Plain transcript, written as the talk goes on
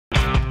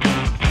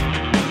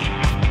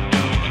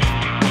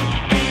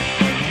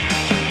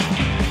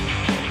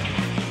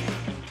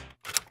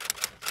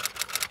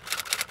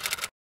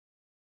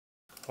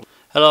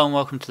Hello and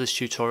welcome to this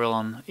tutorial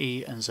on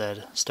E and Z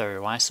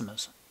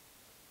stereoisomers.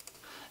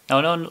 Now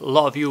I know a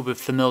lot of you will be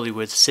familiar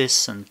with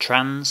cis and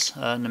trans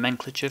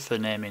nomenclature for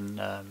naming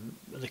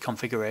the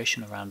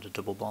configuration around a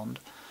double bond,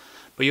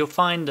 but you'll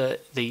find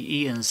that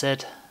the E and Z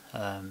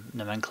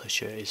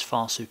nomenclature is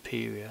far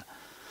superior.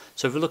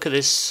 So if we look at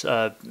this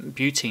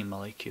butene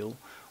molecule,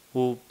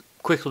 we'll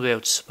quickly be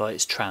able to spot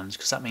it's trans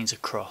because that means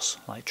across,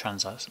 like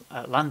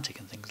transatlantic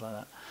and things like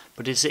that.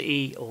 But is it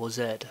E or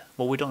Z?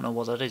 Well, we don't know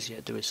what that is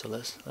yet, do we? So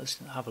let's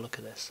have a look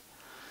at this.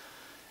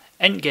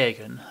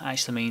 Entgegen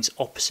actually means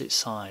opposite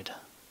side.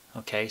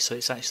 Okay, so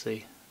it's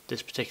actually,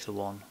 this particular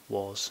one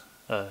was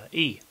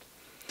E.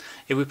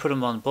 If we put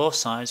them on both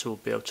sides, we'll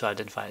be able to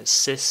identify it as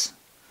cis,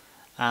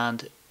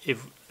 and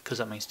because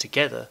that means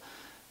together,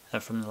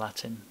 from the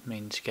Latin,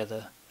 means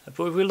together.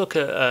 But if we look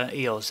at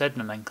E or Z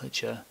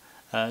nomenclature,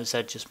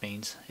 Z just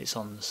means it's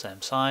on the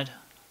same side.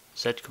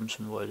 Z comes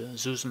from the word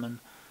zusammen,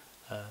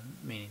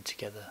 meaning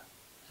together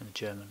in the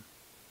German.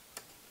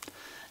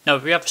 Now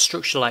if we have a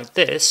structure like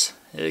this,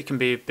 it can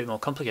be a bit more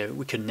complicated.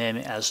 We can name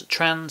it as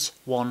trans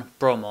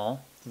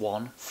 1-bromo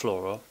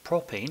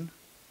 1-fluoropropene,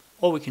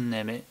 or we can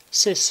name it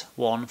cis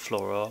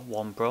 1-fluoro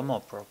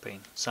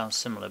 1-bromopropene. Sounds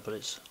similar, but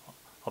it's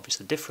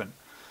obviously different.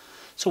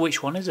 So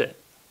which one is it?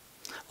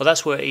 Well,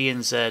 that's where E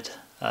and Z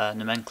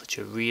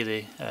nomenclature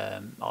really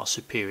are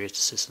superior to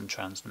cis and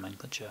trans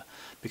nomenclature,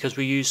 because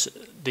we use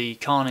the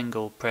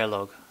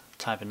Cahn-Ingold-Prelog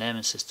type of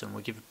naming system.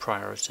 We give it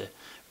priority.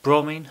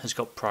 Bromine has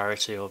got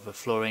priority over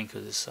fluorine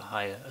because it's a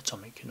higher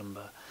atomic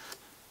number.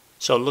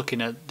 So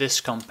looking at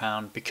this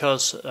compound,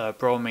 because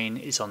bromine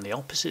is on the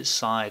opposite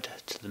side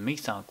to the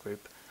methyl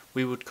group,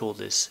 we would call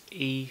this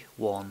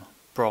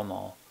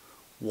E1-bromo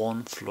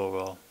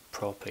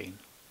 1-fluoropropene.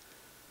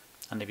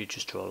 And if you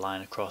just draw a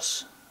line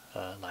across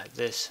like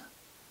this,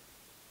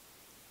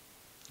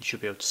 you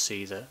should be able to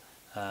see that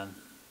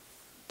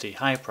the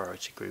higher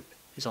priority group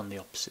is on the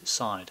opposite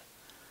side.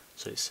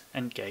 So it's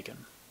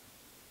Entgegen,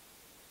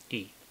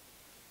 E.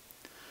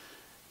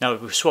 Now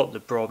if we swap the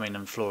bromine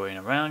and fluorine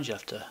around, you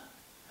have to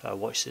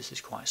watch this,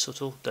 it's quite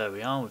subtle. There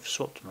we are, we've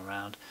swapped them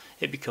around.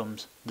 It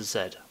becomes the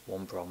Z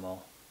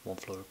 1-bromo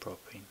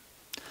 1-fluoropropene.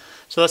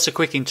 So that's a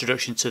quick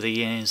introduction to the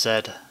E and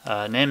Z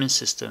naming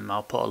system.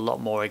 I'll put a lot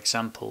more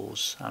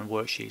examples and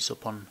worksheets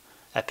up on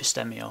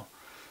Epistemio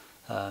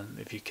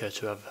if you care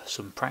to have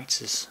some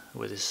practice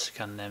with this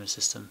kind of naming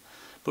system.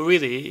 But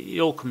really, it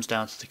all comes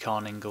down to the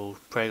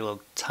Cahn-Ingold-Prelog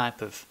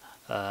type of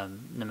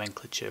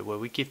nomenclature, where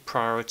we give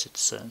priority to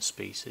certain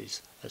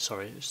species,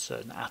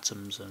 certain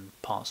atoms and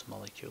parts of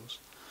molecules.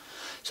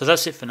 So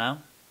that's it for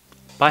now.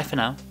 Bye for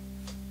now.